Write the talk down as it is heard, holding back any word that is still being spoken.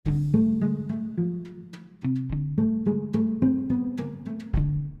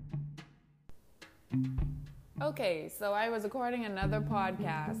Okay, so I was recording another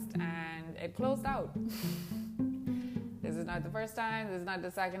podcast and it closed out. This is not the first time, this is not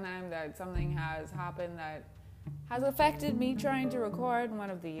the second time that something has happened that has affected me trying to record one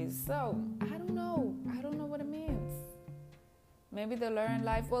of these. So, I don't know what it means. Maybe the Learn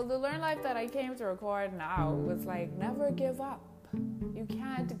Life that I came to record now was like, never give up. You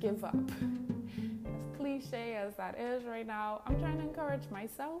can't give up. As cliche as that is right now, I'm trying to encourage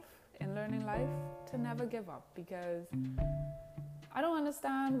myself in Learning Life to never give up, because I don't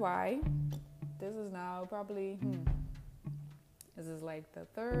understand why. This is now probably, this is like the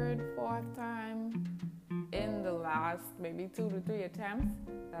third, fourth time in the last maybe 2 to 3 attempts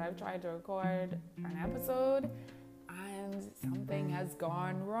that I've tried to record an episode and something has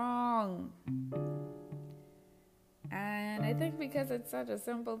gone wrong. And I think because it's such a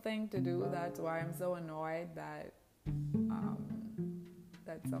simple thing to do, that's why I'm so annoyed that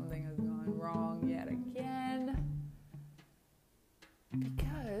something has gone wrong yet again.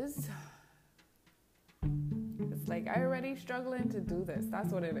 Because it's like I'm already struggling to do this.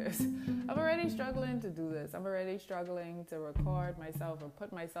 That's what it is. I'm already struggling to do this. I'm already struggling to record myself or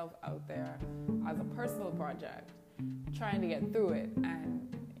put myself out there as a personal project, trying to get through it.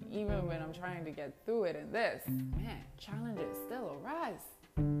 And even when I'm trying to get through it in this, man, challenges still arise.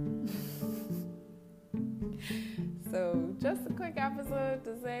 So just a quick episode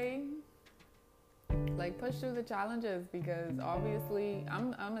to say, like, push through the challenges, because obviously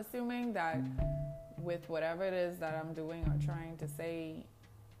I'm assuming that with whatever it is that I'm doing or trying to say,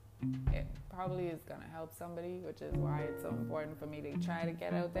 it probably is going to help somebody, which is why it's so important for me to try to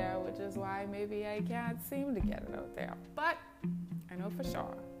get out there, which is why maybe I can't seem to get it out there. But I know for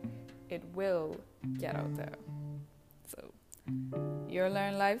sure it will get out there. So your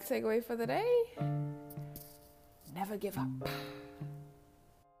Learn Life takeaway for the day: never give up.